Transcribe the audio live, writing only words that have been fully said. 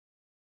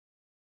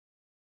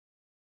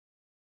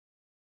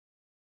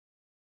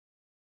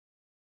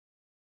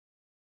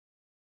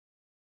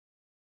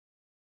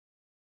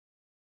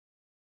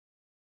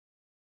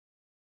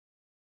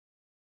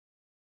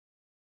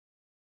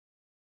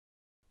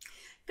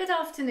Good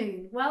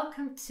afternoon,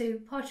 welcome to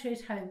Pottery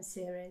at Home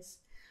series.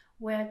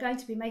 We're going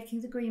to be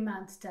making the Green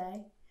Man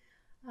today.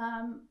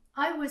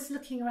 I was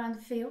looking around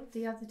the field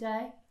the other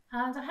day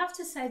and I have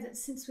to say that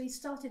since we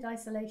started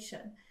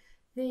isolation,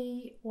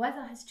 the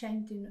weather has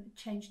changed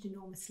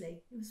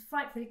enormously. It was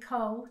frightfully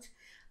cold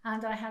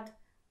and I had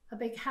a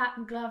big hat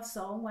and gloves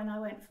on when I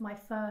went for my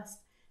first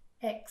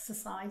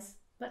exercise.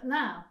 But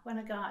now when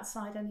I go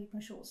outside I need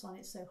my shorts on,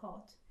 it's so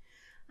hot.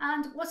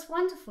 And what's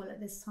wonderful at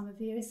this time of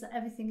year is that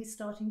everything is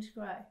starting to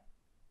grow.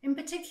 In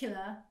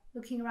particular,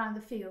 looking around the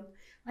field,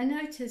 I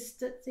noticed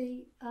that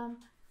the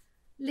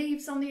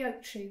leaves on the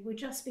oak tree were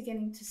just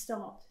beginning to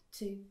start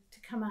to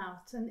come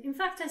out. And in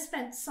fact, I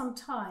spent some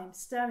time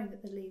staring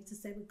at the leaves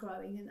as they were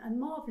growing and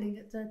marvelling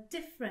at the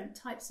different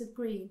types of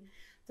green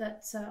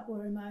that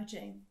were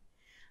emerging.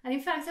 And in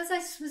fact, as I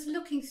was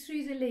looking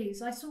through the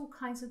leaves, I saw all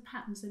kinds of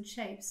patterns and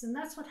shapes. And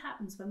that's what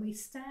happens when we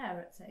stare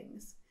at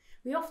things.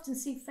 We often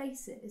see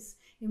faces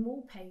in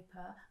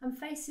wallpaper and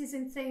faces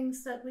in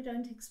things that we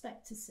don't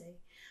expect to see.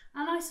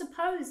 And I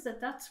suppose that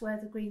that's where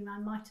the Green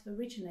Man might have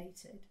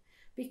originated,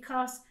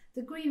 because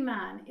the Green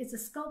Man is a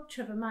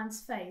sculpture of a man's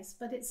face,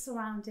 but it's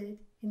surrounded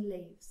in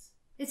leaves.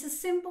 It's a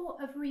symbol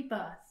of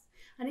rebirth,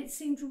 and it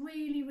seemed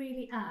really,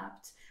 really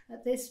apt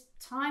at this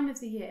time of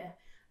the year,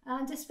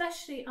 and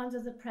especially under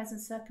the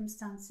present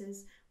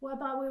circumstances,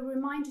 whereby we're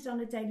reminded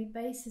on a daily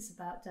basis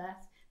about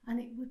death. And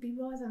it would be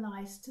rather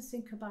nice to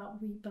think about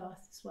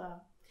rebirth as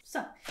well.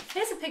 So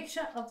here's a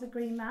picture of the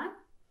Green Man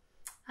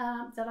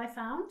that I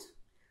found.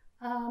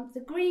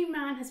 The Green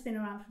Man has been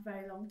around for a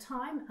very long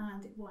time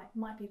and it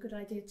might be a good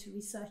idea to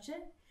research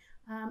it.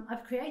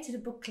 I've created a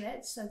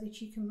booklet so that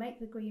you can make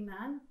the Green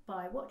Man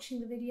by watching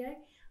the video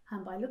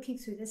and by looking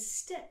through this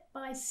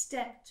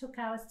step-by-step. Took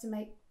hours to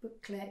make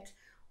booklet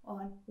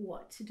on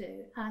what to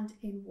do and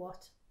in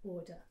what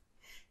order.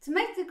 To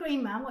make the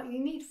Green Man, what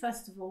you need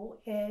first of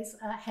all is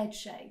a head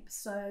shape.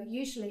 So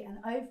usually an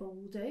oval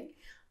will do,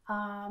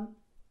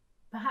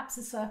 perhaps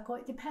a circle.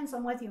 It depends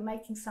on whether you're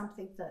making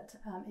something that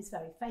is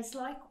very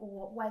face-like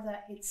or whether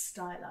it's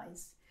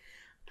stylized.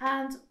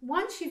 And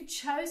once you've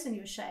chosen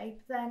your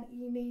shape, then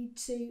you need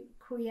to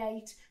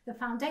create the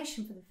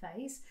foundation for the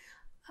face.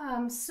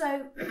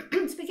 So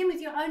to begin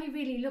with, you're only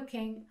really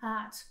looking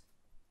at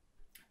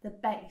the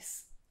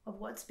base of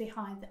what's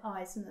behind the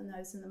eyes and the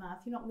nose and the mouth.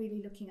 You're not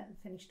really looking at the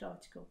finished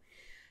article.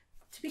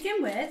 To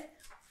begin with,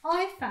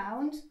 I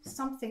found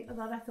something that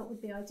I thought would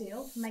be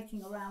ideal for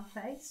making a round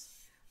face.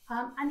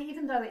 And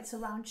even though it's a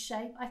round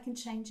shape, I can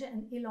change it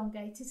and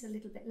elongate it a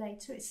little bit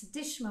later. It's a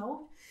dish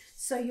mould,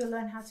 so you'll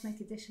learn how to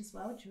make a dish as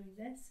well during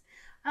this.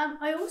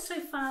 I also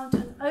found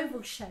an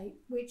oval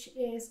shape, which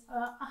is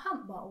a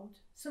hump mould.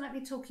 So let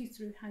me talk you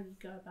through how you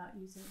go about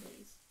using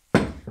these.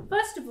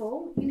 First of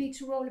all, you need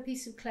to roll a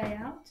piece of clay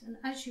out, and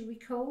as you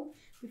recall,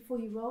 before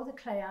you roll the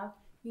clay out,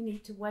 you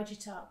need to wedge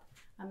it up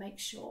and make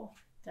sure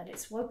that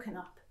it's woken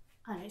up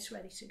and it's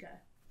ready to go.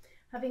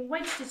 Having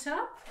wedged it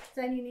up,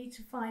 then you need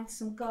to find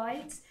some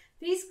guides.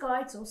 These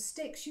guides or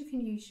sticks, you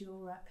can use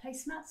your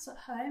placemats at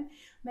home.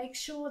 Make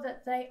sure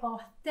that they are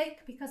thick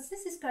because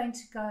this is going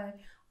to go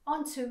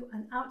onto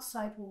an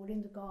outside wall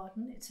in the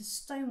garden. It's a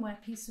stoneware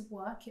piece of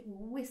work. It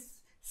will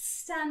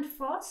withstand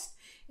frost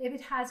if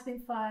it has been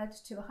fired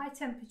to a high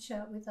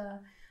temperature with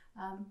a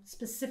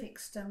specific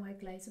stoneware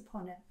glaze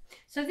upon it.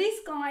 So these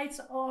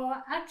guides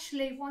are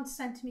actually 1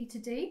 centimetre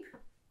deep,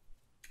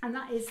 and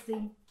that is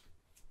the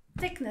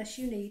thickness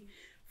you need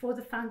for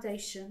the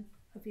foundation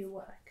of your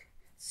work.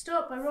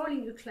 Start by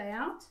rolling your clay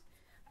out.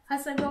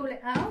 As I roll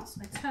it out,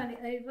 I turn it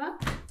over.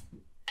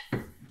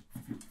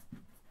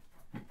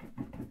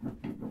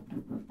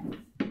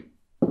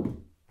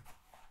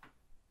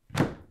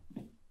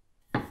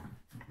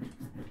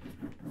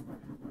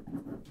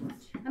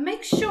 And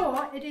make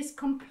sure it is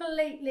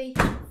completely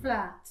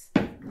flat.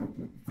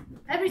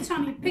 Every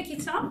time you pick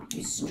it up,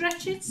 you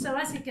stretch it, so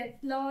as it gets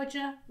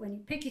larger, when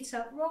you pick it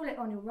up, roll it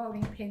on your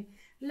rolling pin,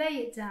 lay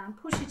it down,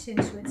 push it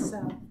into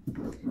itself,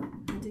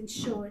 and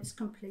ensure it's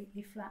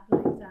completely flat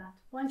like that.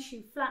 Once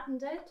you've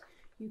flattened it,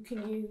 you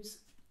can use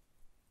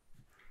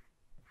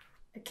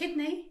a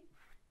kidney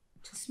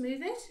to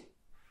smooth it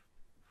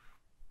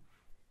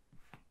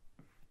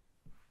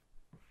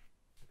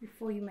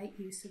before you make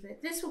use of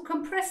it. This will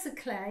compress the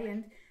clay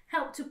and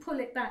help to pull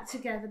it back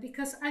together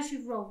because as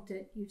you've rolled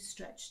it, you've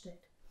stretched it.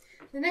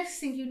 The next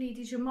thing you need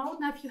is your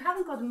mould. Now, if you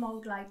haven't got a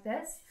mould like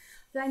this,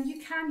 then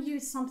you can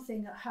use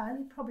something at home.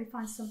 You'll probably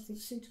find something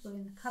suitable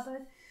in the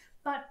cupboard,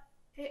 but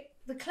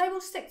the clay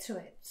will stick to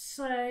it.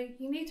 So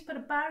you need to put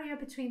a barrier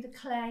between the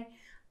clay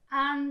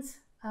and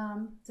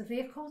the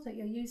vehicle that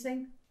you're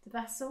using, the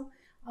vessel.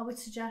 I would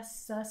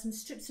suggest some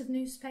strips of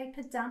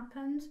newspaper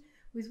dampened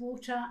with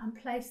water and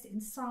placed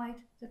inside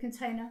the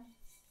container,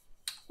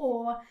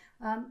 or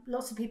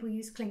lots of people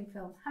use cling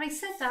film. Having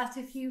said that,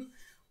 if you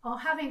are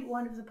having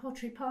one of the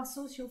pottery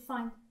parcels, you'll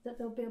find that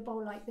there'll be a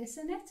bowl like this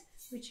in it,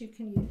 which you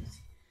can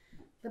use.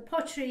 The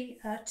pottery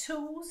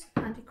tools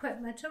and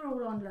equipment are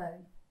all on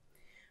loan.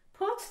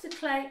 Put the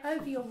clay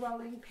over your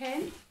rolling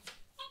pin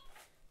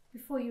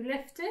before you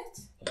lift it.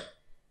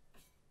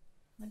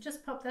 I'll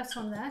just pop that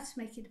on there to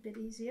make it a bit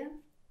easier.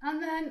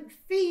 And then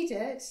feed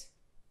it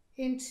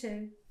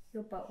into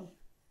your bowl.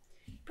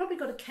 You've probably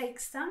got a cake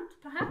stand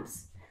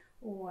perhaps,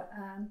 or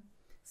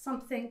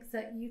something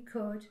that you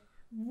could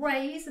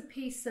raise a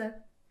piece of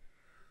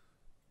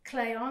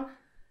clay on,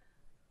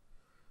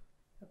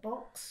 a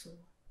box or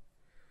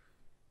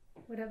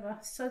whatever,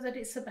 so that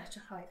it's a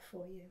better height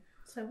for you.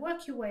 So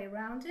work your way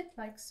around it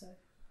like so.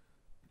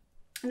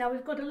 Now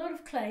we've got a lot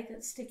of clay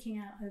that's sticking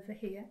out over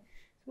here.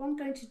 So what I'm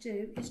going to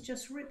do is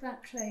just rip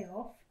that clay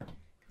off,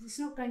 because it's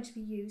not going to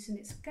be used and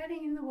it's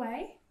getting in the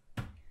way,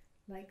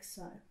 like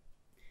so.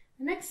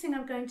 The next thing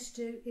I'm going to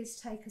do is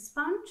take a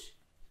sponge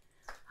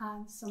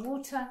and some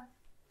water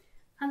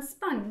and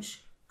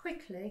sponge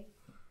quickly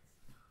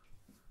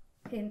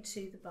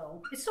into the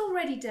bowl. It's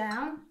already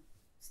down,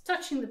 it's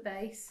touching the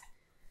base,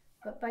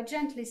 but by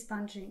gently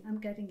sponging I'm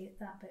getting it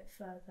that bit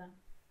further.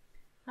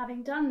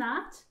 Having done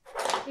that,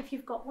 if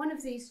you've got one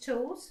of these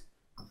tools,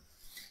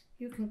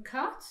 you can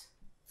cut,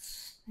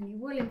 and you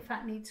will in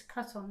fact need to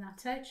cut on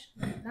that edge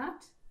like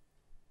that.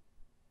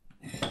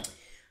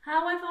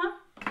 However,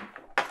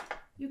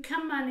 you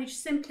can manage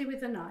simply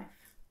with a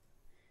knife.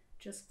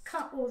 Just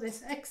cut all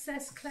this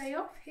excess clay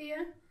off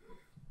here.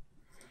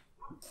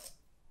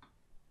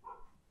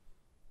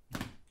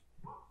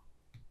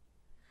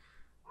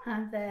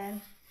 And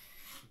then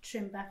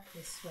trim back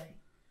this way.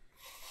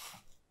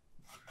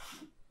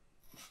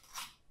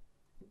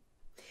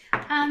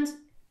 And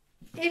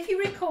if you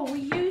recall, we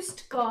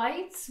used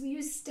guides, we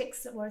used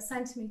sticks that were 1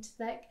 centimetre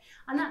thick,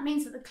 and that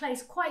means that the clay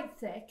is quite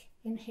thick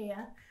in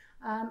here,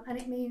 and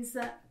it means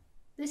that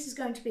this is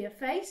going to be a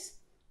face.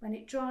 When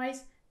it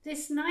dries,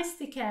 this nice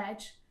thick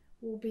edge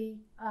will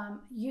be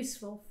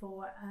useful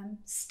for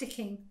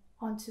sticking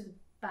onto the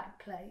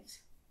back plate.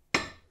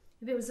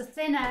 If it was a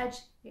thin edge,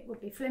 it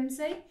would be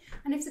flimsy,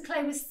 and if the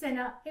clay was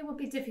thinner, it would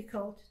be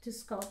difficult to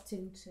sculpt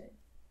into.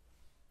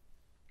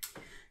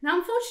 Now,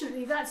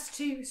 unfortunately, that's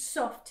too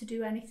soft to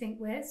do anything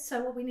with,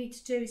 so what we need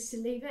to do is to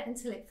leave it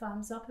until it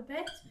firms up a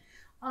bit.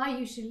 I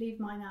usually leave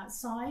mine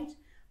outside,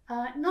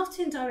 not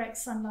in direct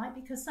sunlight,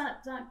 because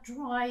that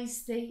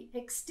dries the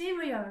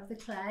exterior of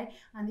the clay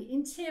and the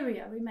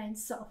interior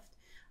remains soft.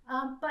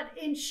 But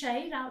in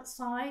shade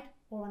outside,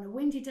 or on a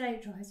windy day,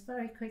 it dries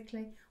very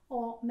quickly,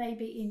 or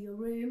maybe in your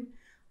room,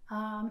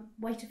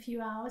 wait a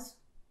few hours,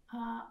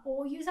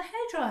 or use a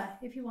hairdryer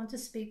if you want to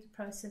speed the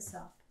process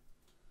up.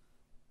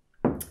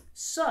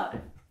 So,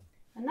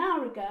 an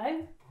hour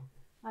ago,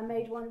 I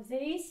made one of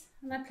these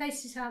and I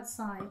placed it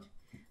outside.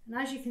 And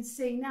as you can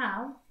see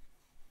now,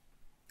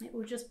 it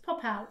will just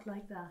pop out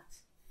like that.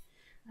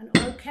 And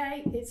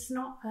okay, it's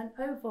not an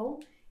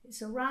oval,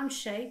 it's a round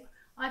shape.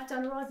 I've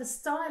done a rather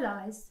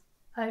stylized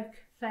oak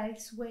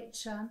face,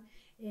 which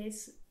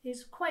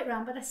is quite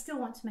round, but I still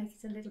want to make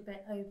it a little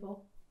bit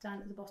oval down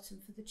at the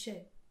bottom for the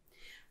chin.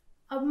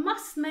 I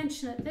must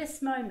mention at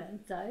this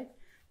moment though,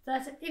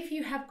 that if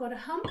you have got a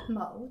hump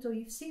mould, or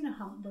you've seen a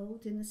hump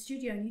mould in the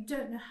studio and you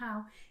don't know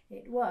how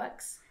it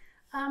works,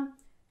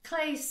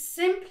 clay is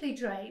simply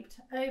draped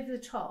over the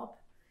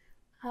top,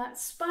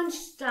 sponged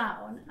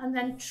down and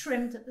then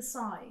trimmed at the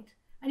side.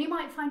 And you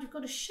might find you've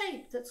got a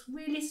shape that's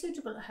really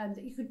suitable at home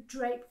that you could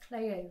drape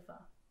clay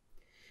over.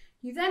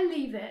 You then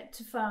leave it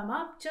to firm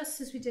up,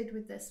 just as we did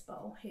with this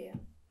bowl here.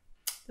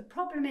 The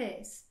problem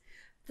is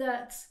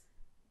that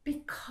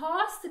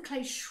because the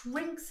clay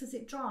shrinks as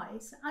it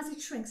dries, as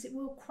it shrinks it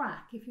will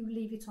crack if you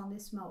leave it on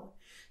this mould.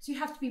 So you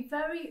have to be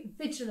very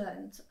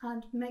vigilant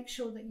and make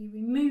sure that you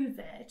remove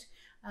it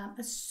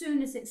as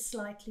soon as it's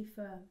slightly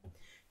firm.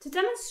 To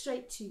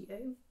demonstrate to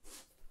you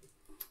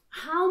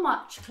how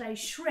much clay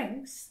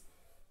shrinks,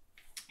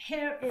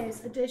 here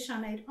is a dish I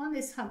made on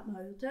this hump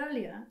mould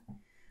earlier,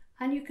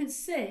 and you can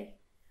see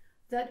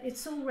that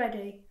it's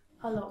already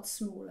a lot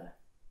smaller.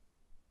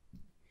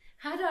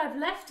 Had I have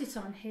left it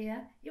on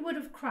here, it would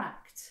have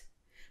cracked,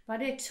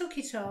 but I took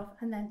it off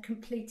and then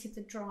completed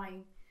the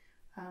drying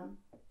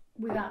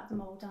without the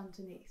mould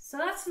underneath. So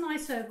that's a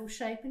nice oval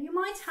shape, and you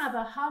might have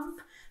a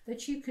hump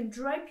that you can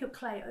drape your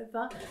clay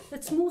over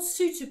that's more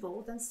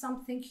suitable than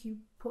something you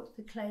put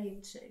the clay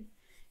into.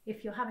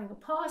 If you're having a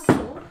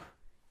parcel,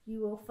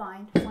 you will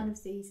find one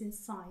of these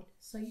inside,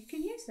 so you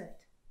can use it.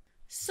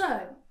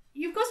 So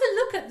you've got to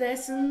look at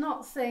this and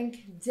not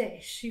think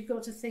dish, you've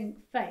got to think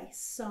face.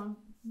 So I'm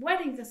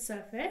wetting the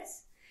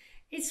surface.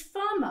 It's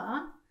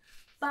firmer,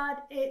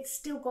 but it's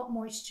still got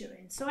moisture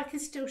in, so I can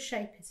still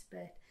shape it a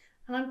bit.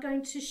 And I'm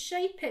going to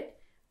shape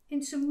it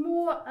into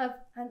more of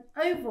an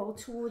oval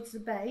towards the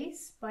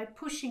base by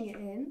pushing it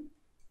in,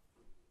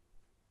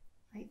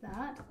 like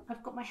that.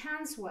 I've got my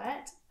hands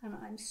wet and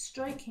I'm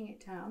stroking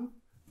it down.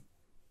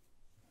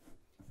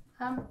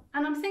 And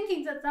I'm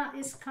thinking that that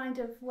is kind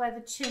of where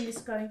the chin is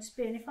going to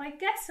be. And if I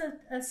get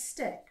a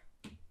stick,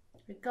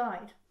 a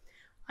guide,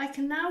 I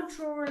can now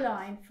draw a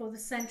line for the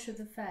centre of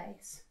the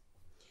face.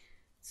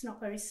 It's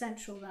not very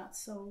central, that,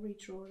 so I'll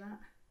redraw that.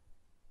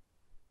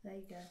 There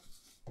you go.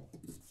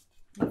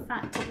 In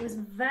fact, it was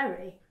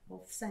very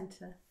off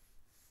centre.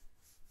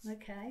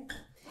 Okay.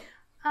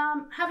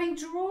 having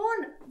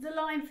drawn the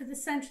line for the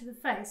centre of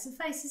the face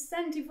is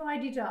then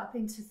divided up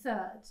into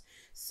thirds.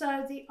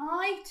 So the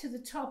eye to the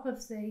top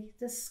of the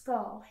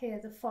skull here,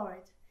 the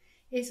forehead,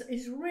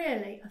 is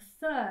really a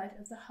third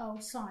of the whole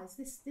size.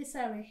 This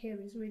area here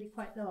is really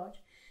quite large.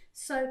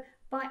 So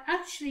by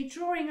actually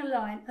drawing a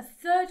line a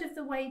third of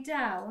the way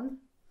down,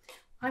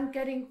 I'm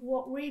getting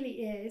what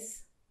really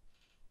is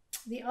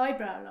the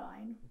eyebrow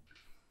line.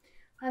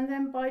 And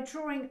then by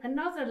drawing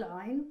another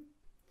line,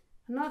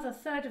 another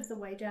third of the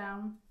way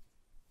down,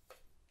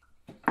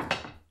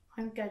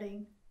 I'm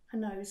getting a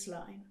nose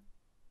line.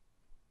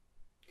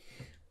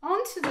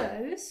 Onto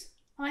those,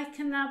 I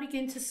can now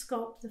begin to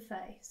sculpt the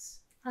face.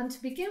 And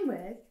to begin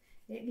with,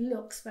 it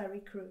looks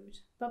very crude,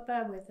 but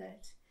bear with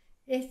it.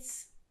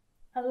 It's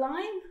a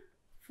line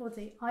for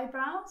the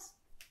eyebrows,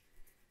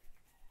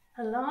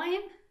 a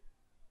line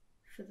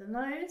for the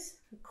nose,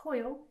 a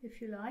coil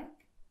if you like,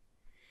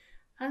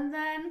 and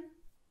then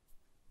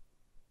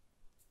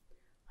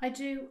I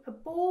do a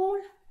ball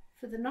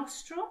for the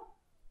nostril,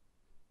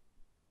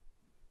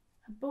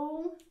 a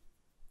ball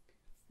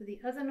for the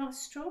other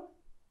nostril,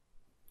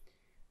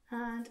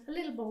 and a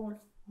little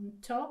ball on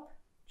top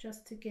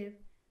just to give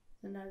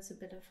the nose a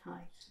bit of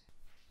height.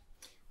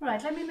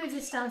 Right, let me move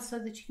this down so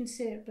that you can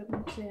see it a bit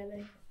more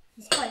clearly.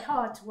 It's quite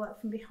hard to work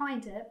from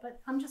behind it,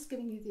 but I'm just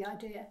giving you the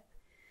idea.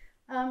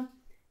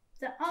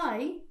 The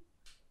eye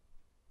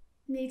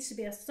needs to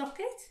be a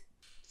socket,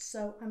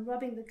 so I'm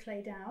rubbing the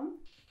clay down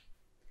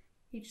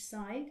each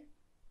side.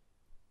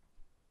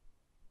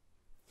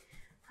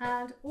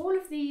 And all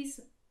of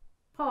these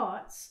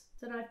parts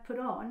that I've put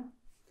on,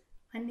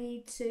 I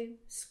need to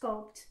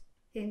sculpt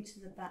into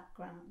the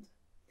background.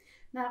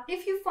 Now,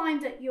 if you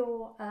find that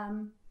your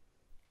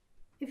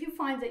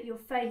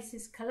face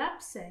is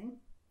collapsing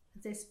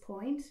at this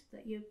point,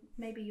 that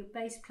maybe your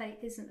base plate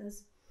isn't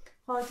as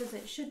hard as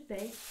it should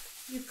be,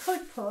 you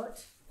could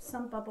put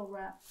some bubble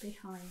wrap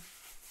behind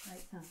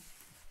like that.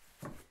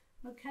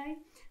 Okay,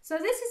 so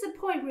this is a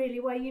point really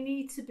where you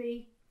need to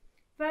be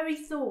very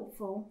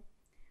thoughtful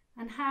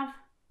and have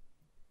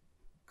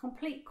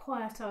complete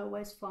quiet, I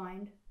always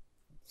find,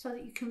 so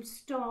that you can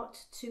start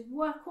to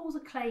work all the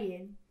clay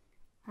in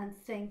and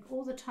think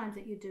all the time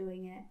that you're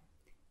doing it,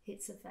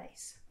 it's a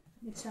face.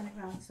 Let me turn it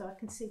around so I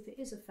can see if it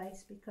is a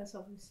face, because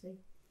obviously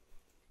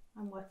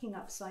I'm working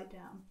upside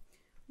down.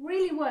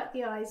 Really work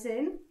the eyes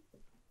in,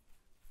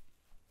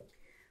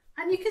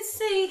 and you can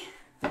see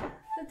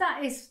that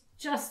that is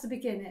just the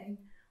beginning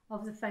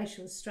of the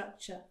facial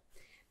structure.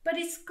 But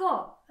it's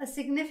got a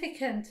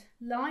significant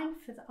line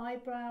for the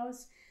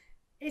eyebrows.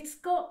 It's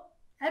got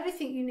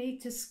everything you need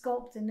to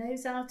sculpt the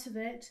nose out of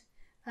it,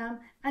 and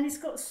it's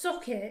got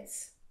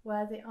sockets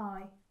where the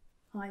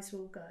eyes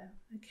will go.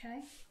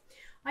 Okay,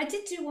 I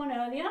did do one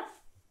earlier.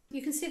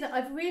 You can see that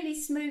I've really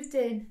smoothed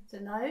in the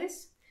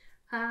nose,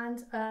 and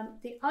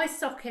the eye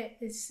socket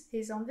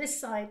is on this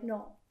side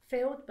not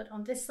filled, but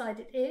on this side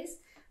it is,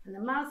 and the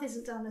mouth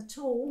isn't done at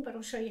all, but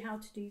I'll show you how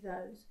to do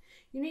those.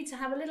 You need to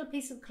have a little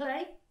piece of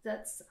clay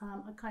that's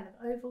a kind of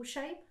oval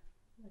shape,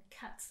 a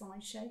cat's eye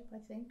shape, I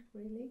think,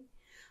 really.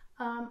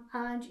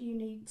 And you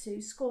need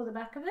to score the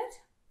back of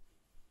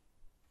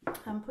it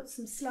and put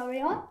some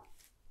slurry on,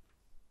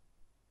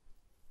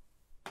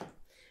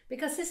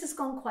 because this has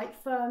gone quite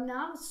firm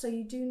now, so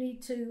you do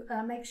need to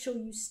make sure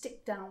you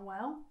stick down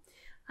well.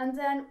 And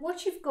then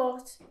what you've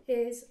got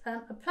is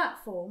a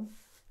platform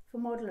for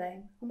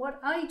modelling. And what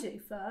I do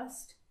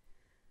first,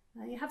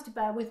 you have to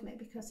bear with me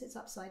because it's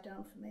upside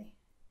down for me,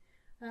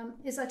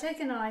 is I take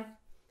a knife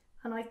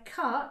and I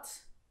cut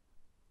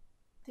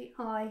the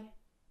eye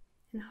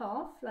in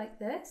half like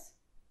this.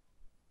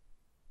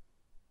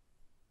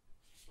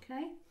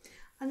 Okay,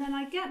 and then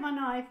I get my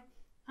knife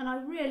and I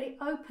really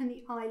open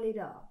the eyelid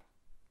up.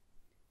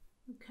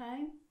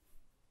 Okay,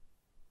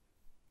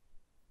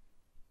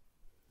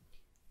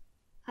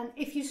 and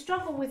if you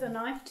struggle with a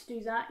knife to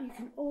do that, you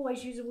can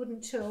always use a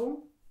wooden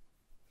tool.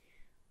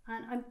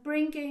 And I'm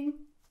bringing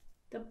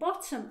the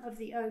bottom of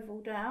the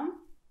oval down.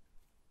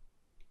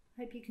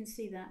 I hope you can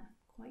see that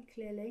quite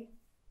clearly,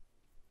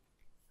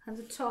 and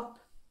the top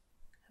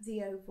of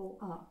the oval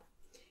up.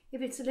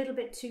 If it's a little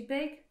bit too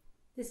big,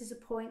 this is a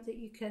point that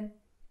you can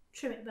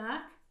trim it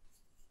back.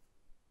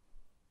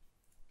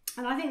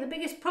 And I think the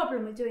biggest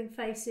problem with doing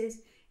faces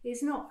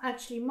is not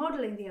actually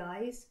modelling the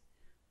eyes,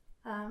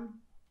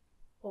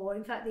 or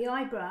in fact the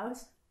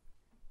eyebrows,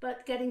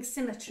 but getting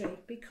symmetry,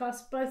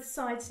 because both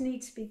sides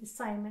need to be the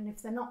same, and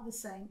if they're not the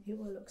same, it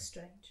will look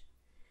strange.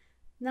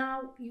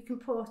 Now you can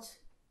put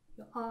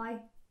your eye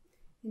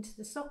into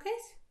the socket,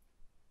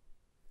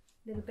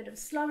 a little bit of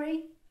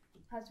slurry,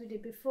 as we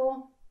did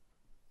before,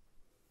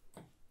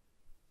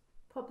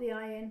 pop the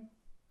eye in.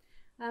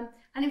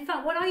 And in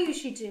fact, what I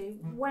usually do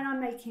when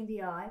I'm making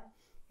the eye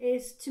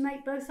is to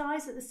make both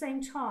eyes at the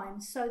same time,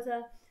 so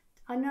that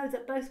I know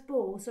that both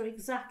balls are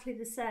exactly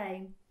the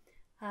same,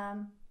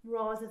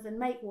 rather than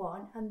make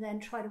one and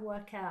then try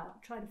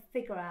to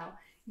figure out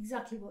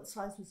exactly what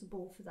size was the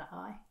ball for that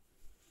eye.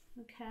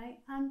 Okay,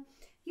 and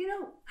you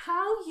know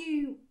how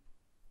you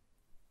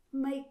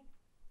make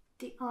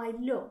the eye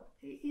look.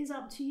 It is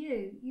up to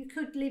you. You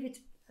could leave it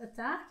at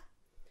that,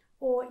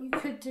 or you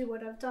could do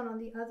what I've done on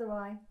the other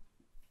eye,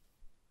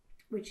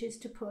 which is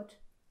to put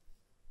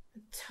a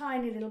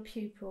tiny little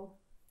pupil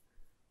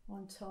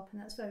on top,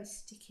 and that's very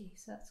sticky,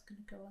 so that's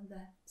going to go on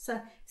there. So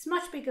it's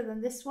much bigger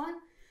than this one,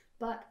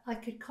 but I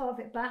could carve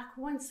it back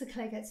once the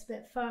clay gets a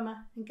bit firmer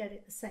and get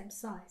it the same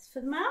size.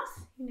 For the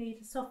mouth, you need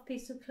a soft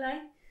piece of clay,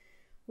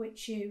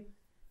 which you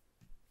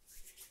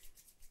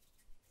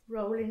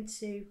roll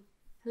into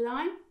a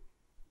line.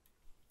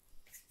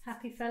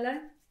 Happy fellow.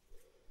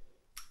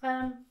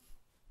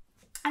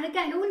 And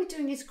again, all you're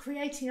doing is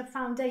creating a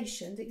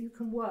foundation that you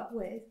can work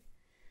with.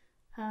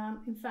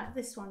 In fact,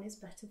 this one is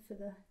better for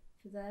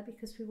there,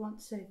 because we want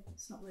to,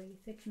 it's not really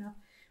thick enough,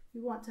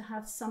 we want to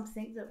have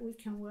something that we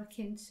can work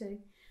into.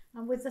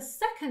 And with the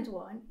second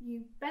one,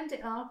 you bend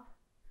it up,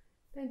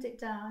 bend it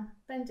down,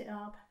 bend it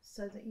up,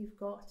 so that you've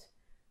got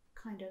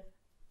kind of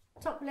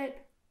top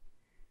lip,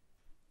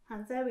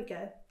 and there we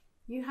go.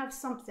 You have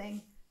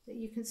something that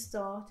you can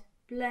start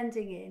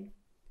blending in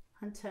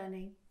and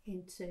turning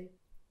into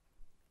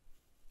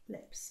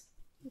lips.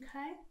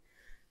 Okay,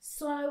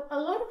 so a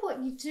lot of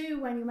what you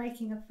do when you're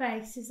making a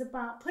face is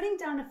about putting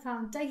down a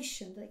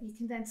foundation that you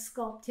can then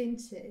sculpt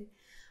into,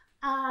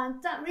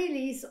 and that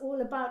really is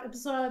all about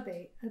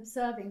observing.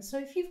 So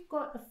if you've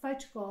got a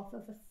photograph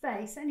of a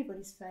face,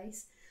 anybody's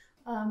face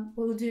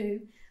will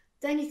do,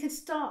 then you can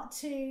start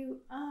to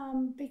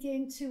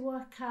begin to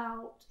work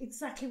out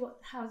exactly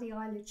how the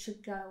eyelid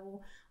should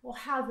go, or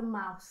how the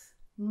mouth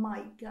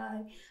might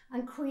go,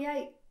 and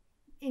create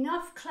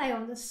enough clay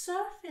on the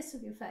surface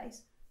of your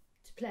face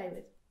to play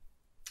with.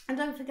 And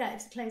don't forget,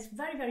 if the clay is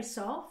very, very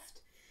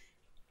soft,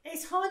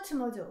 it's hard to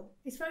model.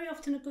 It's very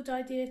often a good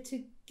idea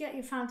to get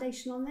your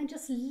foundation on, then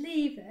just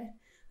leave it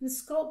and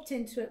sculpt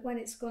into it when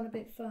it's gone a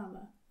bit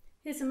firmer.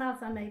 Here's a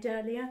mouth I made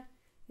earlier.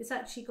 It's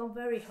actually gone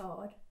very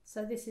hard,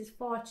 so this is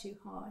far too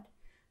hard.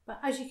 But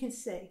as you can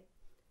see,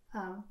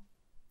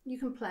 you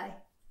can play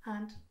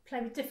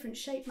with different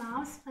shaped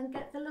mouths and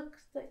get the look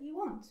that you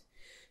want.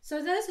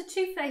 So those are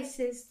two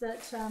faces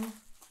that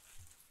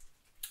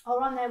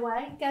are on their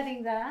way,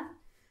 getting there.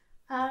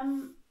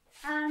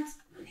 And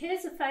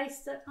here's a face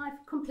that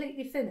I've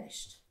completely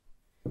finished,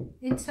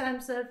 in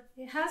terms of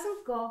it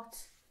hasn't got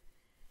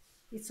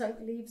its oak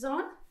leaves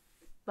on,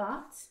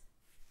 but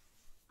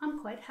I'm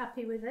quite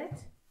happy with it.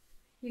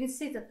 You can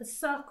see that the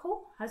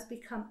circle has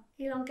become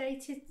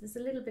elongated. There's a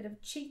little bit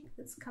of cheek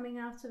that's coming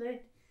out of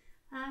it,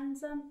 and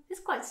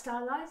it's quite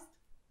stylized,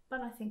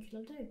 but I think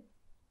it'll do.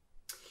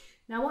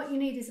 Now what you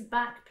need is a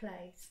back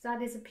plate.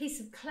 That is a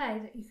piece of clay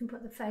that you can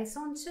put the face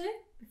onto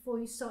before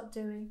you start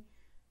doing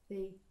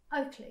the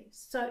oak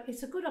leaves. So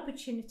it's a good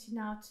opportunity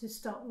now to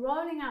start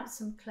rolling out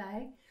some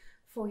clay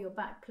for your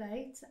back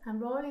plate and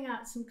rolling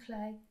out some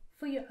clay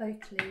for your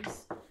oak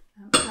leaves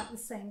at the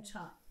same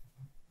time.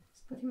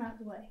 Let's put him out of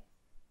the way.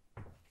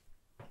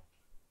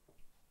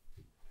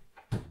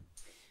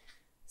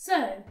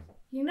 So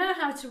you know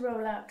how to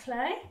roll out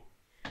clay,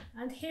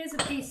 and here's a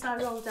piece I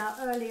rolled out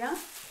earlier.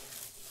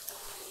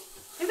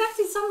 In fact,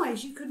 in some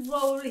ways you could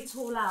roll it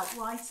all out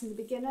right in the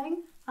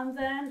beginning, and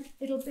then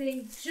it'll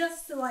be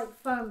just the right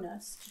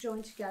firmness to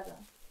join together.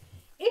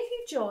 If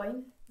you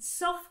join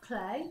soft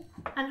clay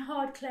and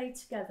hard clay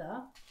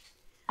together,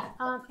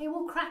 it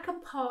will crack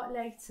apart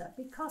later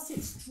because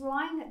it's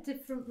drying at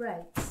different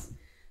rates.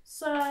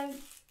 So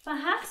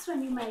perhaps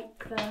when you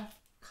make the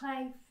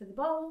clay for the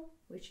bowl,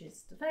 which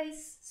is the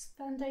face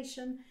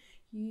foundation,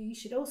 you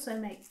should also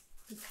make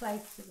the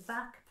clay for the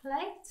back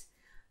plate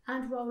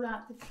and roll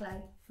out the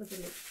clay for the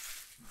lips.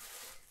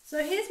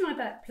 So here's my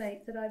back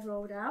plate that I've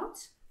rolled out,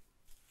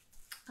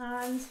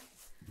 and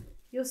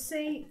you'll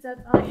see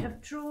that I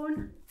have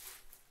drawn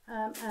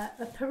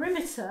a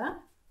perimeter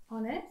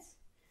on it.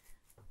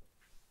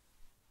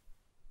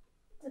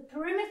 The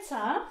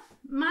perimeter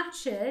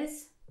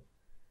matches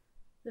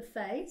the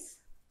face.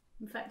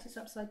 In fact, it's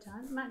upside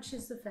down. It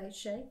matches the face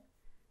shape.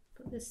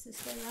 Put this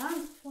way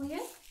around for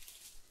you.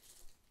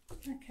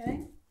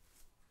 Okay.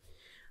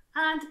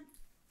 And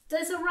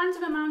there's a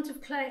random amount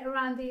of clay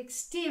around the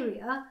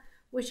exterior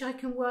which I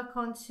can work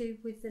onto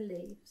with the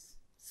leaves.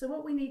 So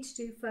what we need to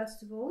do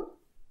first of all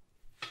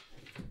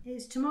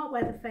is to mark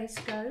where the face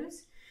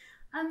goes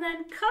and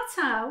then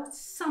cut out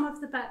some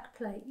of the back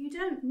plate. You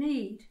don't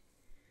need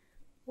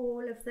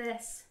all of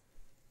this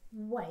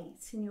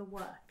weight in your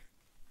work.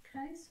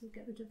 Okay, so we'll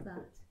get rid of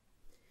that.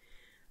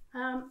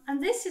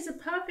 And this is a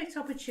perfect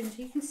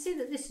opportunity. You can see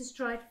that this is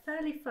dried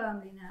fairly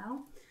firmly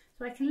now.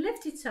 So I can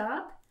lift it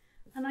up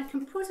and I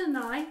can put a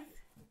knife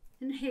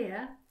in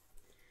here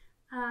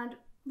and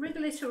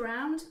wriggle it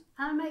around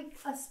and make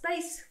a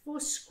space for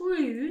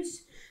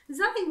screws. There's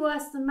nothing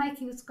worse than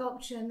making a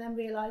sculpture and then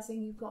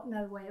realizing you've got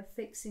no way of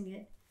fixing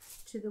it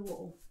to the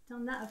wall.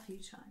 Done that a few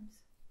times.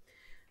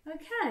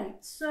 Okay,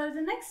 so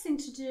the next thing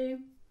to do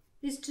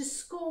is to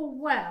score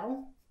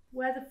well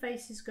where the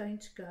face is going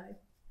to go.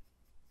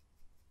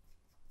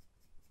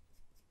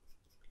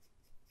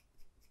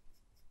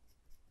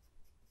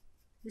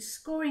 The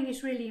scoring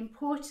is really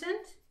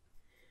important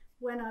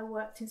when I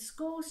worked in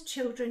schools,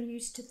 children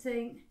used to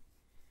think,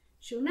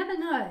 she'll never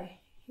know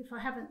if I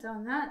haven't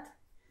done that.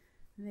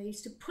 And they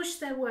used to push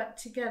their work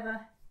together,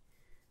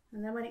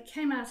 and then when it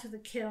came out of the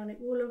kiln, it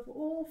will have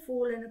all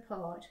fallen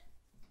apart.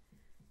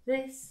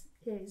 This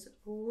is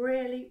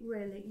really,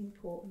 really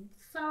important.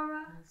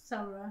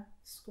 Thorough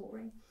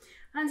scoring.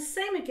 And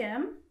same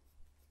again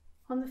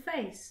on the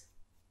face.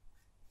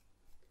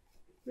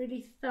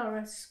 Really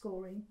thorough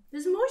scoring.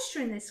 There's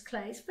moisture in this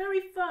clay. It's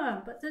very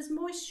firm, but there's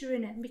moisture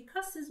in it. And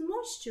because there's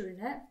moisture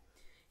in it,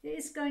 it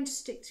is going to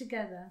stick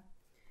together.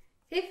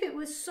 If it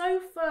was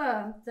so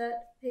firm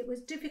that it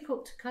was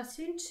difficult to cut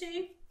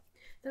into,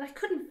 that I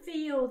couldn't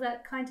feel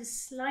that kind of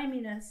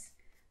sliminess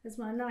as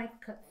my knife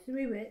cut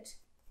through it,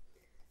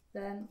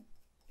 then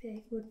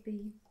it would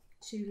be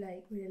too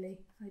late, really.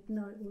 I'd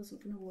know it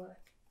wasn't going to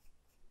work.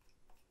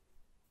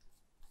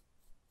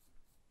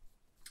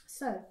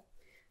 So,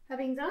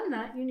 having done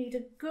that, you need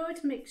a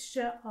good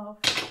mixture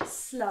of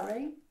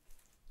slurry,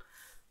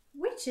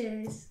 which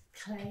is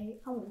clay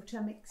and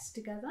water mixed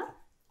together.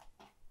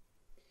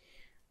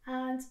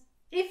 And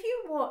if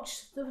you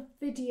watch the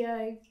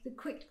video, the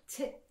quick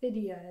tip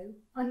video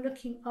on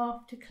looking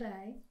after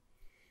clay,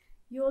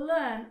 you'll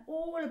learn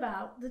all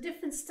about the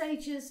different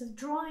stages of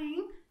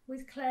drying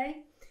with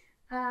clay,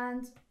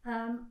 and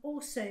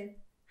also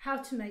how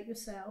to make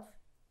yourself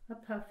a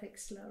perfect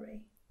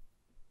slurry.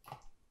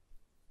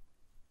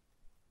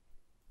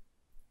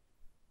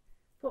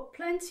 Put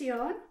plenty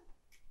on,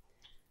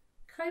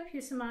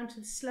 copious amount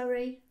of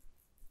slurry,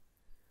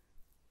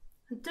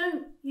 and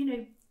don't,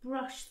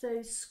 brush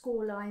those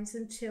score lines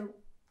until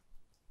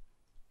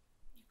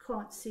you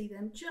can't see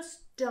them.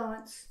 Just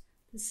dance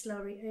the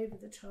slurry over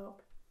the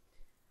top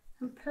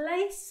and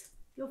place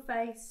your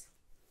face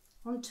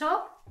on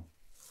top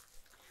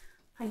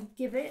and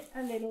give it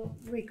a little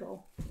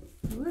wriggle.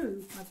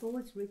 Ooh, my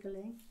board's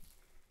wriggling.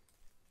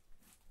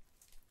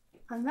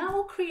 And that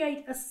will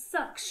create a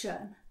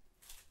suction.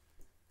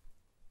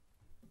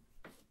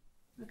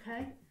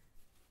 Okay,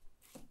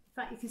 in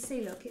fact you can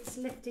see, look, it's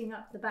lifting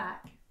up the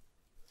back.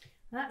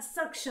 And that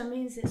suction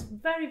means it's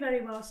very,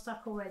 very well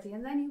stuck already.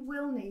 And then you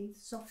will need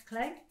soft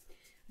clay.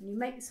 And you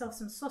make yourself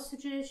some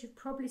sausages. You've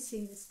probably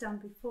seen this done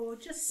before.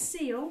 Just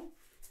seal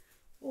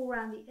all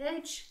around the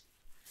edge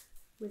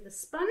with a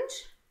sponge.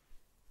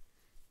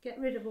 Get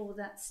rid of all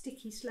that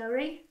sticky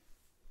slurry,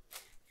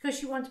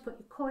 because you want to put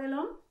your coil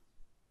on.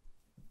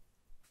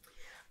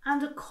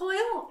 And a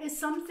coil is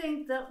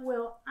something that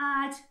will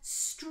add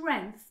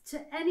strength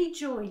to any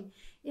joint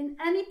in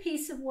any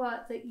piece of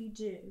work that you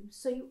do.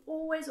 So you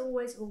always,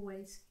 always,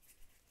 always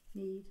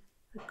need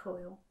a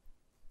coil.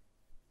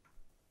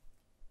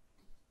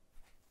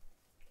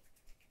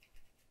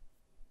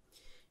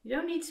 You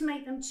don't need to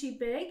make them too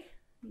big.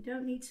 You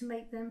don't need to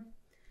make them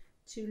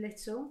too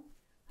little.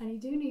 And you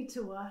do need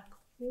to work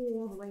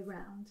all the way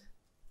round.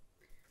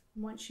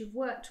 And once you've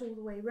worked all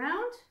the way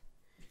round,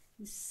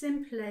 you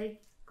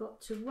simply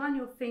got to run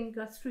your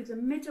finger through the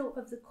middle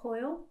of the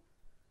coil,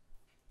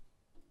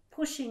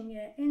 pushing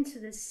it into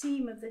the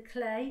seam of the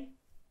clay,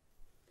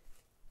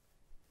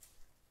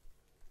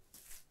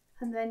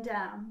 and then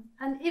down.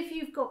 And if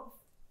you've got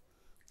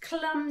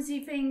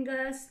clumsy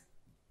fingers,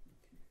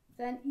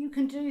 then you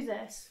can do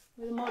this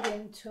with a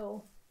modelling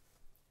tool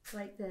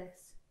like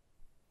this.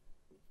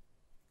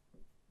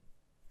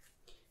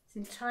 It's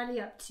entirely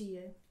up to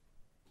you.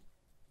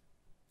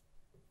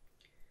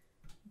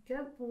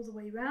 Go all the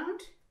way round.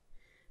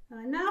 And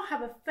I now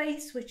have a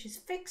face which is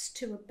fixed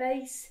to a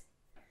base.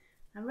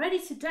 I'm ready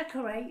to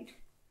decorate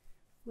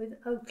with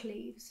oak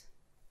leaves.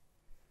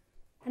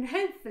 And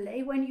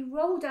hopefully when you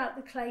rolled out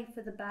the clay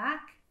for the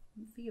back,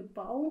 for your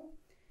bowl,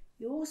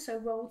 you also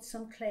rolled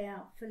some clay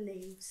out for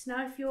leaves.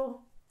 Now if you're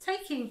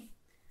taking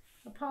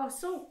a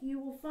parcel, you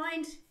will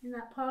find in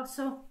that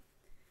parcel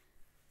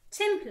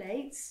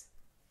templates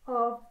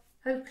of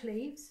oak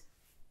leaves.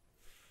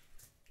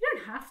 You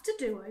don't have to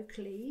do oak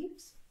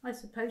leaves. I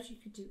suppose you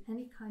could do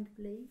any kind of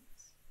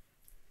leaves.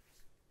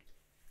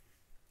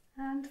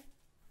 And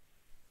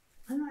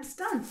that's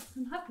done.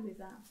 I'm happy with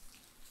that.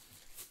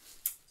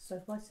 So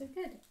far so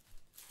good.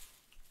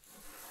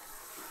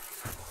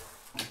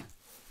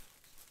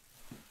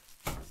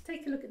 Let's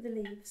take a look at the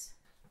leaves.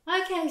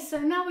 Okay, so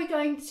now we're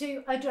going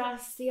to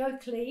address the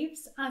oak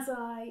leaves. As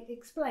I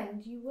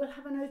explained, you will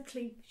have an oak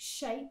leaf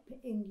shape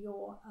in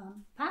your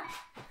pack,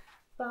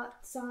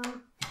 but oak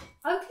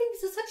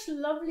leaves are such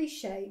lovely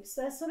shapes.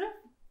 They're sort of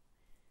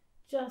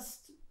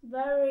just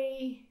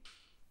very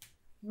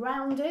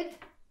rounded,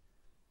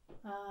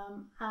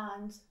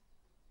 and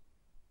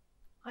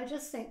I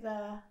just think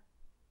they're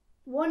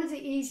one of the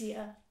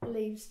easier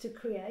leaves to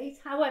create.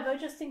 However,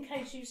 just in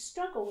case you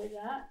struggle with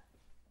that,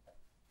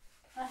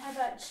 I have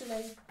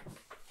actually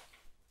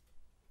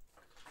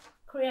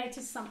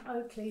created some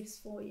oak leaves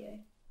for you.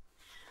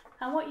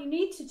 And what you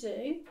need to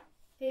do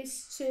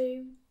is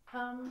to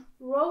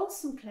roll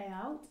some clay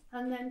out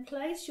and then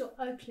place your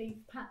oak leaf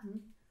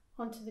pattern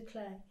onto the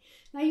clay.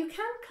 Now you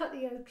can cut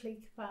the oak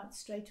leaf out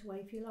straight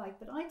away if you like,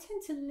 but I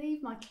tend to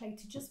leave my clay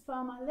to just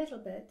firm a little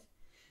bit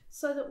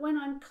so that when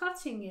I'm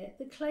cutting it,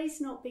 the clay's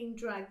not being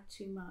dragged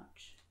too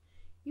much.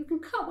 You can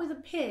cut with a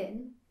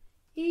pin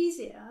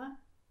easier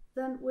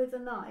than with a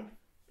knife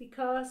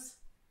because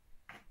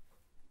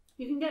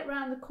you can get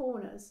round the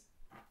corners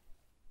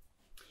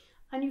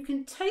and you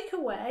can take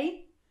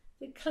away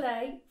the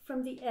clay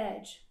from the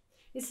edge.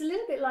 It's a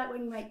little bit like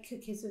when you make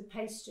cookies with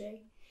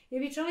pastry.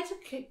 If you try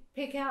to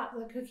pick out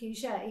the cookie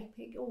shape,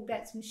 it all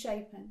gets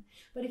misshapen.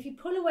 But if you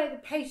pull away the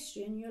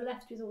pastry and you're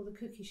left with all the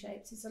cookie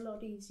shapes, it's a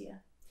lot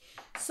easier.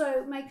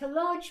 So make a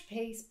large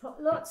piece, put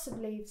lots of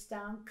leaves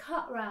down,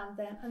 cut around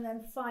them, and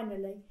then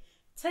finally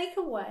take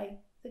away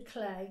the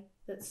clay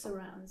that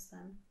surrounds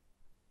them.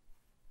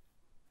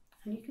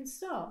 And you can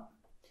start.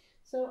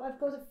 So I've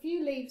got a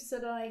few leaves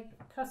that I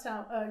cut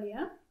out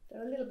earlier.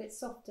 They're a little bit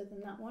softer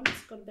than that one.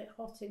 It's got a bit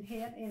hot in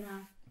here in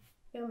our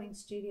filming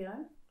studio.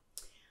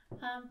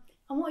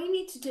 And what you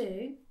need to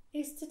do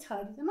is to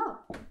tidy them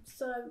up.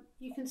 So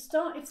you can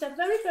start, if they're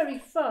very, very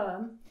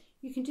firm,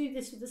 you can do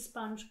this with a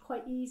sponge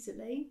quite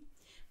easily.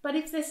 But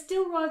if they're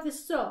still rather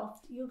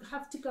soft, you'll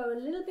have to go a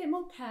little bit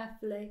more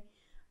carefully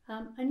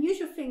and use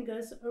your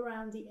fingers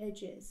around the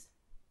edges,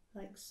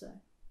 like so.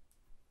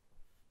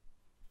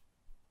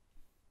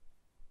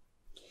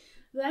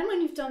 Then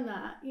when you've done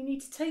that, you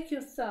need to take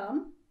your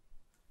thumb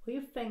or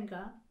your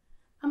finger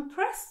and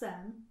press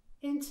them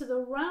into the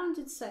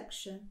rounded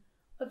section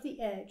of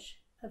the edge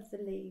of the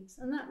leaves.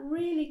 And that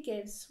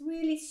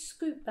really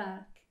scoop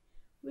back,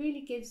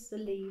 really gives the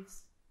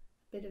leaves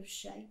a bit of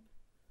shape.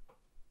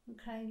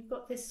 Okay, you've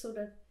got this sort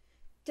of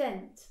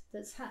dent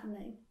that's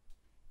happening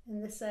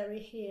in this area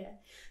here.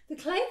 The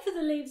clay for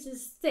the leaves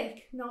is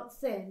thick, not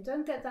thin.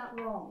 Don't get that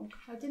wrong.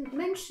 I didn't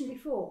mention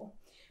before,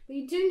 but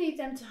you do need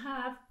them to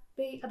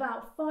be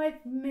about 5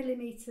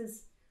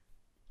 millimeters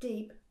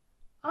deep.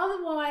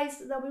 Otherwise,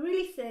 they'll be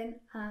really thin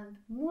and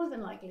more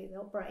than likely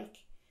they'll break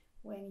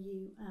when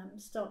you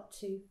start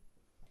to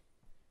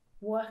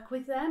work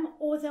with them,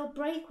 or they'll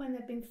break when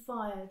they've been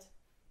fired.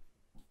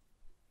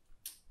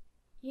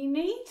 You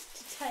need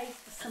to take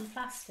some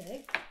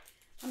plastic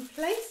and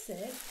place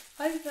it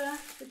over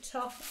the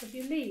top of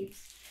your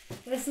leaves.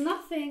 There's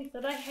nothing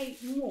that I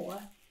hate more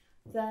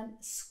than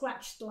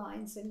scratched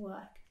lines in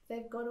work.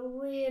 They've got a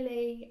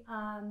really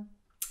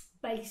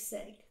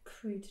basic,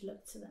 crude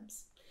look to them.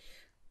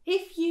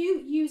 If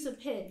you use a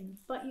pin,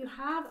 but you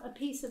have a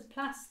piece of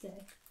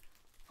plastic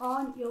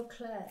on your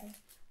clay,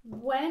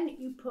 when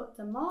you put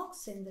the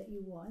marks in that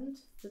you want,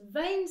 the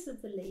veins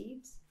of the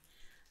leaves,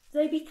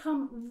 they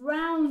become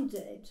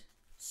rounded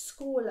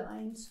score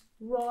lines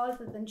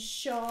rather than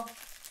sharp,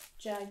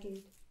 jagged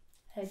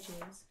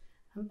edges.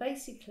 And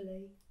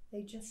basically,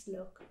 they just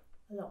look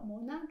a lot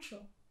more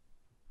natural.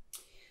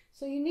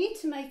 So you need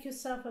to make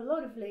yourself a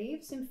lot of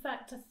leaves. In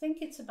fact, I think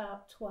it's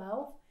about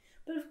 12.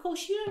 But of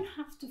course, you don't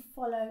have to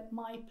follow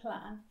my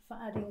plan for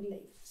adding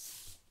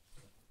leaves.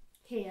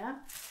 Here,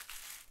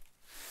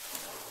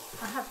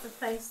 I have the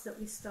face that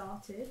we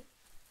started.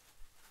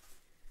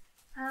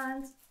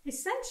 And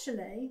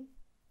essentially,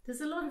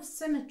 there's a lot of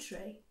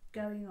symmetry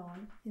going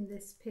on in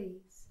this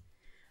piece.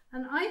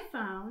 And I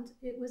found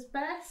it was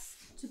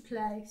best to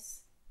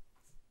place,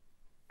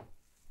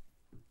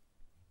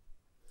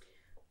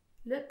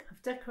 look,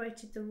 I've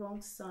decorated the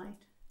wrong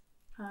side.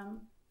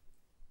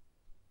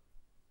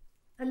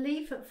 A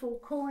leaf at 4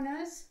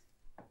 corners,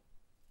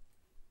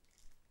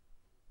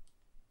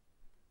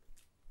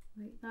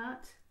 like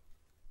that.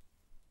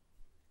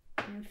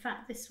 And in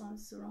fact, this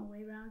one's the wrong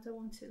way around. I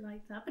want it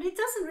like that. But it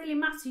doesn't really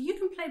matter. You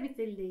can play with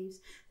the leaves.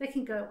 They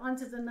can go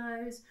under the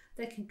nose.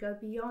 They can go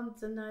beyond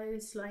the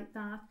nose like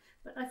that.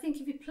 But I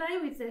think if you play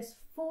with this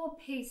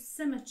 4-piece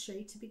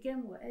symmetry to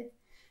begin with,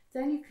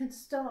 then you can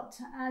start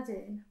to add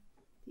in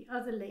the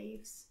other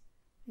leaves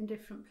in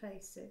different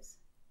places,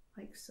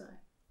 like so.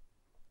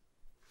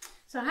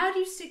 So how do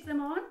you stick them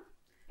on?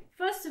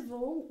 First of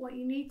all, what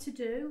you need to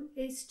do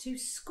is to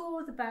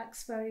score the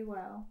backs very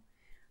well.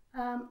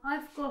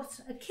 I've got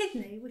a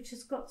kidney which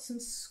has got some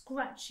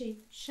scratchy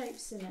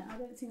shapes in it. I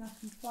don't think I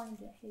can find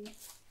it here.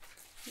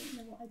 I don't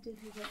know what I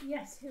did with it.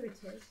 Yes, here it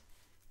is.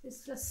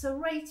 It's a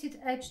serrated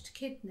edged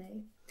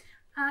kidney,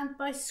 and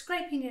by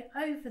scraping it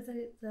over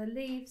the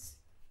leaves,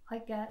 I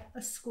get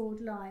a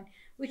scored line,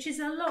 which is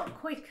a lot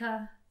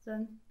quicker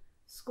than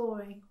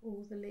scoring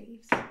all the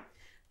leaves.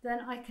 Then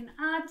I can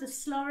add the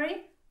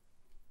slurry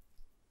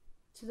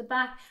to the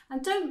back,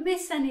 and don't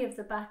miss any of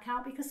the back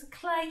out because the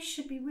clay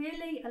should be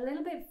really a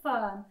little bit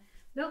firm.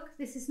 Look,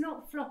 this is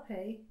not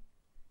floppy,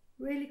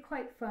 really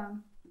quite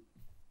firm.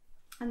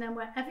 And then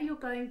wherever you're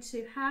going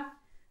to have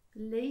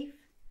the leaf,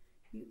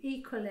 you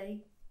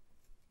equally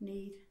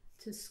need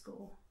to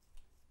score.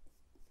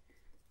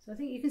 So I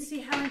think you can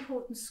see how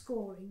important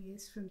scoring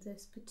is from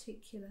this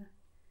particular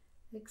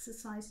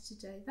exercise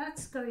today.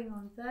 That's going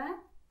on there,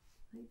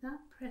 like that.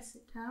 Press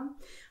it down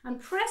and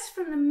press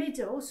from the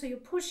middle, so you're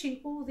pushing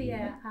all the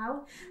air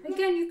out.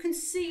 Again, you can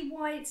see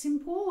why it's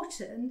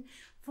important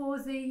for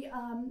the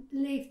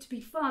leaf to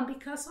be firm,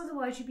 because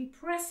otherwise you'd be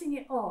pressing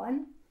it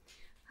on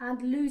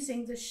and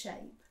losing the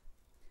shape.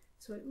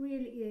 So it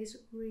really is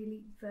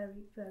very,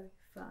 very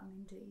firm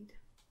indeed.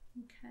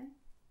 Okay.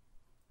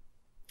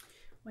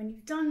 When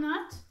you've done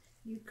that,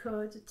 you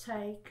could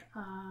take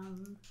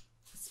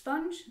a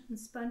sponge and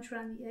sponge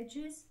around the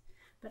edges,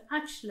 but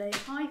actually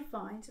I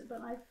find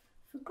that I've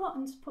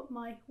forgotten to put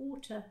my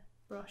water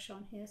brush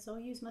on here, so I'll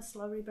use my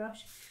slurry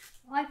brush.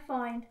 I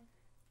find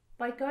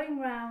by going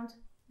round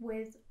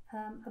with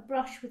a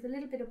brush with a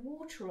little bit of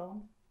water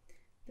on,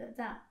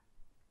 that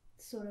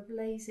sort of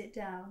lays it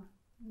down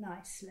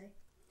nicely.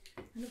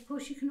 And of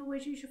course you can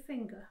always use your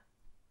finger,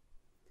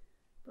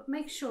 but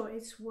make sure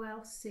it's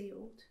well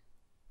sealed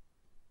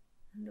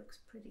and looks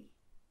pretty.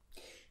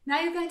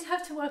 Now you're going to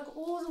have to work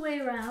all the way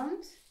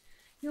around.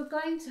 You're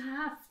going to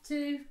have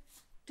to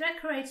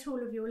decorate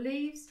all of your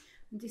leaves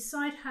and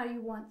decide how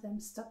you want them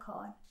stuck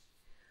on.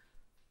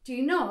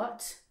 Do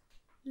not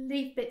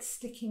leave bits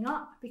sticking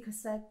up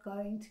because they're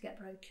going to get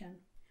broken.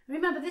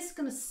 Remember, this is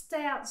going to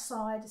stay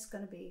outside. It's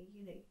going to be,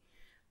 you know,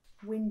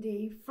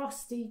 windy,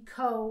 frosty,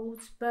 cold,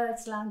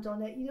 birds land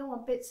on it. You don't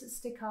want bits that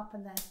stick up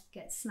and then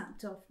get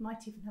snapped off.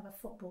 Might even have a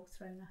football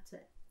thrown at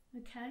it.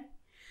 Okay,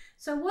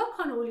 so work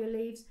on all your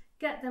leaves,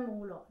 get them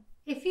all on.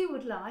 If you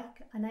would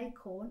like, an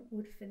acorn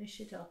would finish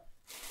it off.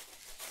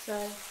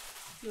 So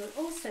you'll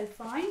also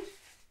find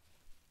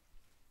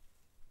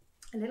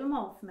a little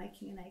mould for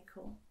making an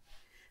acorn.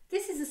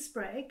 This is a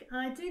sprig.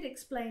 I did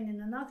explain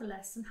in another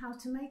lesson how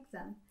to make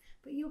them,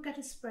 but you'll get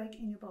a sprig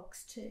in your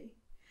box too.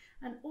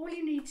 And all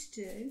you need to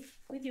do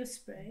with your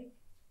sprig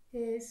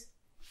is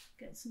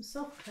get some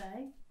soft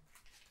clay,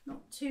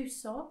 not too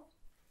soft,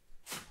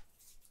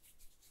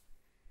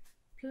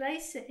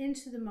 place it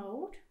into the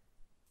mould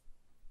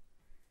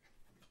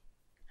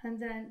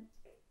and then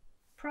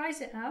prise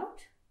it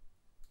out,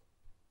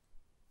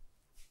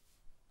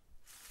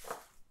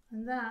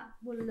 and that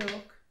will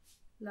look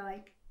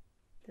like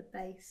the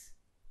base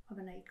of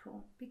an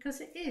acorn,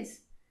 because it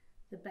is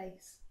the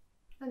base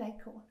of an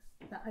acorn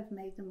that I've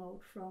made the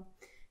mould from,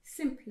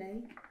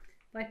 simply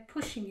by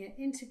pushing it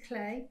into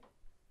clay,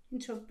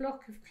 into a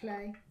block of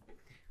clay,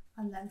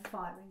 and then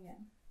firing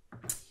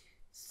it.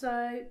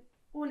 So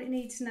all it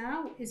needs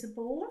now is a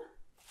ball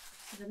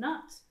with a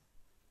nut,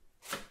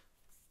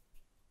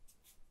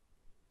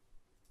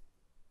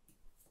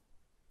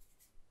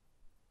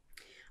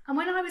 and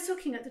when I was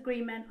looking at the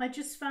green men, I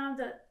just found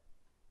that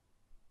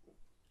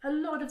a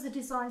lot of the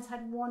designs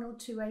had 1 or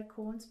 2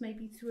 acorns,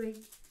 maybe 3.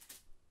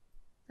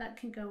 That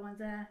can go on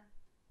there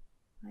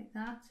like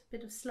that. A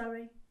bit of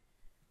slurry,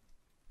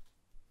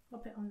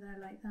 pop it on there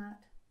like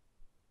that,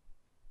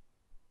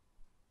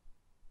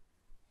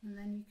 and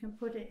then you can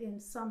put it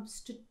in some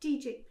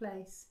strategic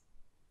place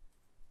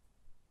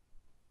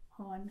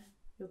on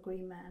your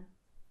green man,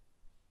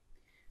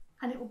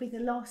 and it will be the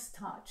last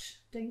touch.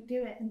 Don't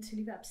do it until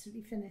you've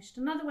absolutely finished.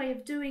 Another way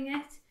of doing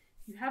it,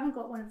 if you haven't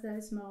got one of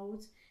those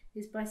moulds,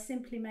 is by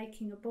simply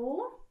making a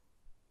ball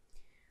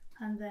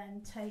and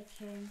then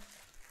taking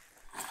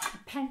a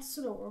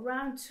pencil or a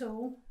round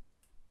tool,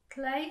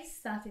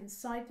 place that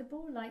inside the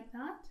ball like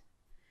that.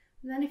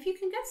 And then if you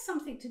can get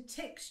something to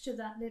texture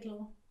that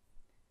little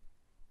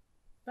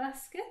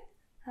basket,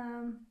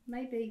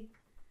 maybe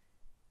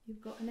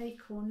you've got an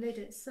acorn lid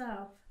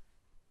itself,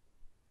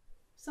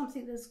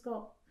 something that's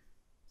got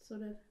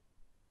sort of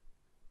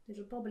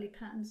little bobbly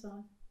patterns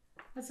on.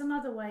 That's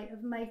another way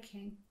of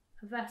making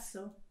a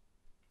vessel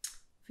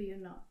for your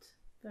nut.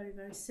 Very,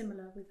 very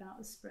similar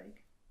without a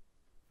sprig.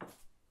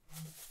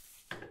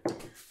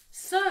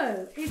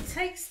 So it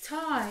takes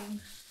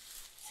time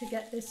to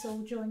get this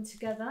all joined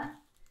together,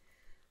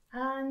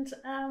 and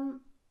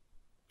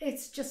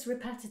it's just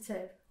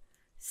repetitive.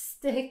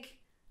 Stick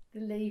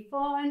the leaf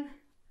on,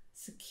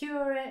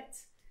 secure it,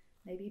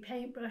 maybe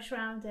paintbrush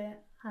around it,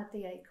 add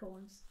the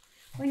acorns.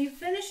 When you've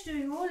finished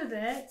doing all of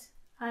it,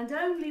 and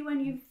only when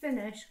you've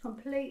finished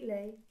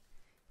completely,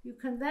 you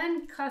can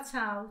then cut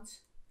out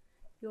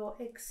your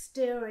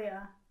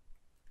exterior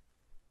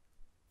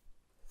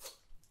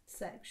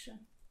section,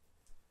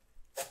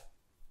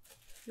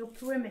 your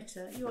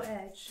perimeter, your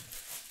edge,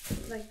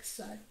 like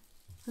so.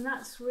 And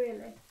that's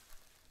really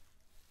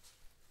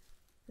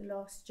the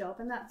last job,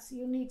 and that's,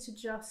 you need to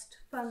just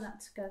band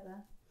that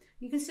together.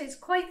 You can see it's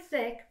quite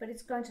thick, but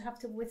it's going to have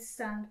to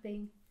withstand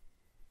being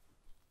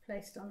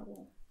placed on the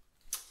wall.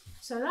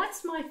 So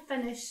that's my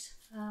finished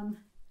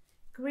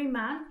green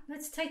man.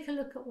 Let's take a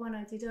look at one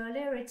I did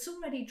earlier. It's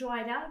already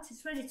dried out,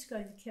 it's ready to go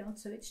in the kiln,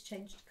 so it's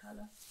changed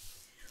colour.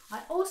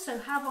 I also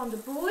have on the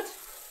board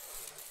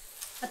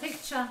a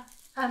picture,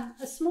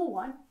 a small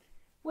one,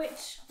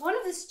 which one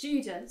of the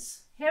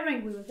students,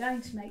 hearing we were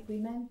going to make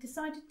green men,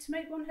 decided to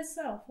make one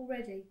herself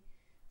already.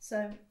 So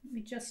let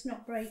me just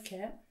not break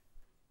it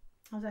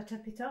as I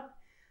tip it up.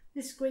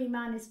 This green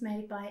man is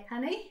made by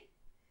Annie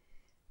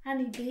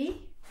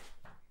B.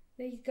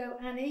 There you go,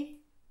 Annie.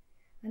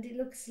 And it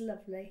looks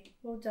lovely.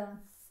 Well done.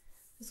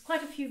 There's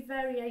quite a few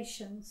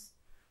variations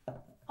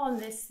on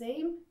this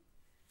theme.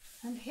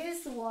 And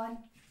here's the one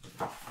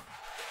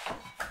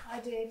I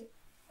did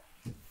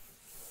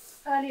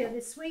earlier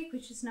this week,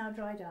 which is now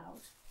dried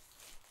out.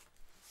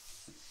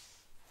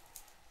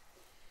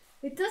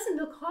 It doesn't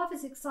look half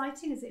as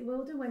exciting as it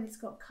will do when it's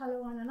got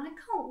colour on, and I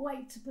can't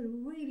wait to put a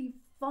really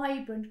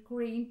vibrant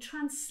green,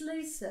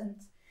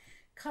 translucent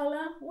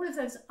colour. All of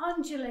those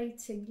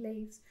undulating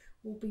leaves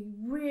will be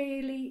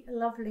really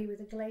lovely with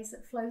a glaze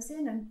that flows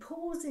in and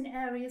pools in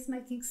areas,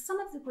 making some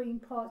of the green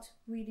part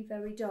really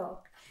very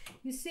dark.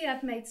 You see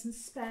I've made some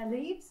spare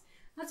leaves.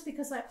 That's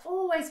because I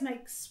always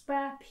make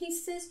spare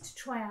pieces to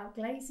try out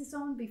glazes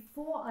on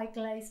before I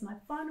glaze my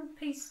final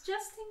piece,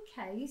 just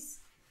in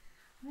case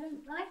I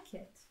don't like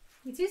it.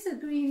 It is a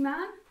green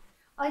man.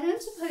 I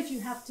don't suppose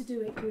you have to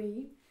do it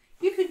green.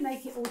 You could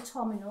make it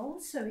autumnal,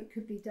 so it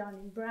could be done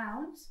in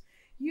browns.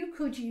 You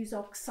could use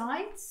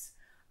oxides.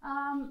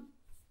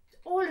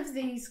 All of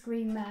these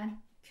green men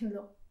can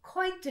look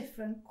quite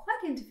different,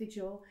 quite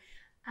individual,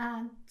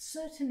 and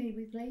certainly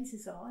with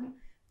glazes on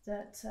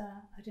that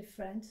are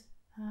different.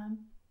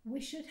 We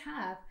should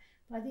have,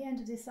 by the end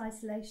of this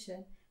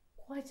isolation,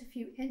 quite a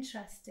few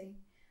interesting,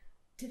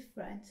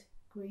 different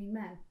green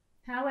men.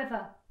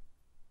 However,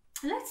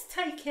 let's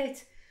take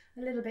it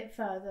a little bit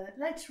further.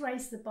 Let's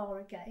raise the bar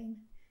again.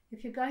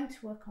 If you're going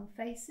to work on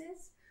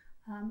faces,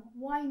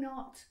 why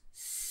not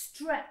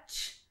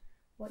stretch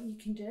what you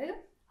can do?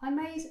 I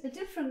made a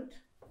different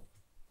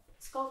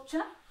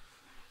sculpture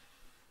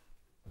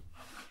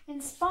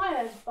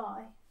inspired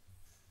by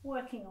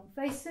working on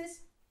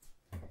faces,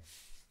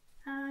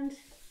 and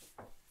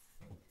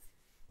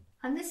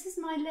this is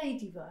my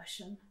lady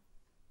version.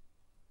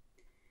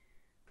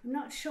 I'm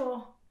not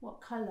sure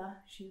what colour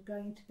she's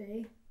going to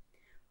be.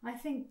 I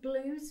think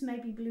blues,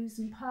 maybe blues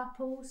and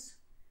purples,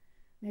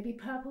 maybe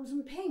purples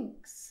and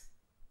pinks.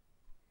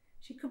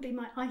 She could be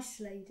my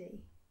ice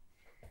lady.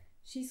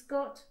 She's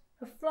got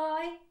a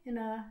fly in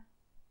a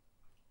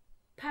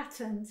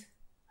patterned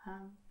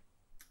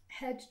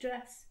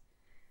headdress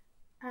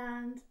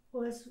and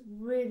was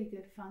really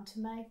good fun to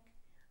make.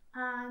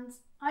 And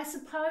I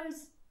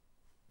suppose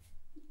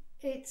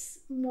it's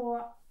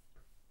more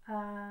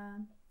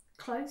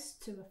close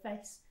to a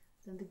face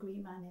than the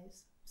green man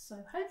is.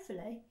 So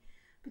hopefully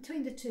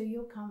between the two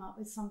you'll come up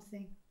with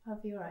something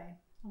of your own.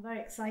 I'm very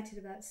excited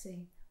about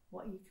seeing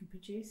what you can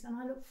produce, and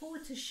I look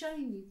forward to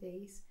showing you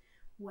these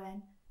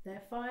when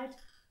they're fired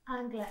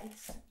and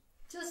glazed.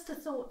 Just a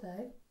thought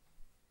though,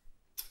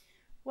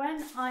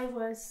 when I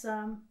was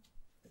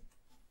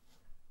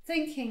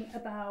thinking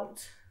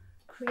about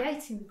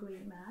creating the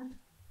green man,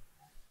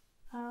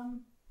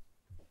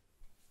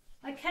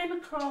 I came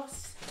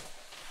across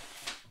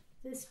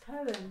this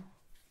poem,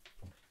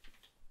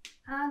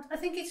 and I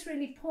think it's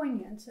really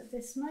poignant at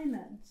this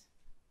moment.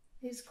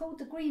 It's called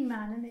The Green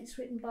Man, and it's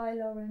written by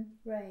Lauren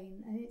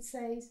Rain, and it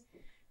says,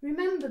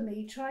 "Remember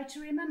me, try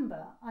to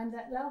remember, I'm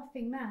that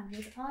laughing man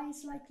with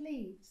eyes like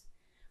leaves.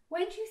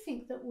 When do you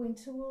think that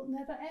winter will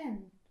never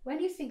end?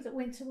 When you think that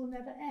winter will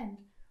never end,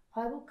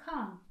 I will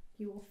come,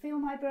 you will feel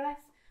my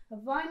breath, a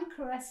vine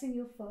caressing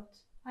your foot.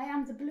 I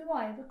am the blue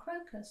eye of a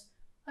crocus,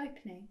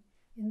 opening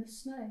in the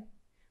snow,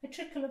 a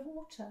trickle of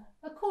water,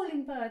 a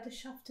calling bird, a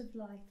shaft of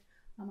light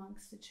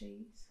amongst the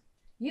trees.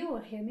 You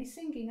will hear me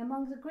singing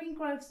among the green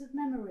groves of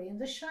memory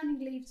and the shining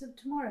leaves of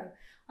tomorrow.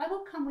 I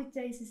will come with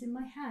daisies in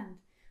my hand,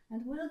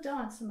 and we'll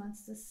dance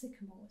amongst the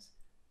sycamores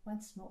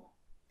once more.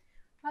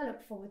 I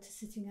look forward to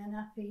sitting in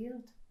our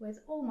field with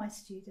all my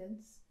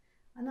students,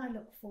 and I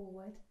look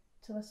forward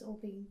to us all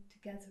being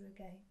together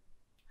again.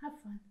 Have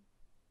fun.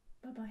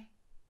 Bye-bye."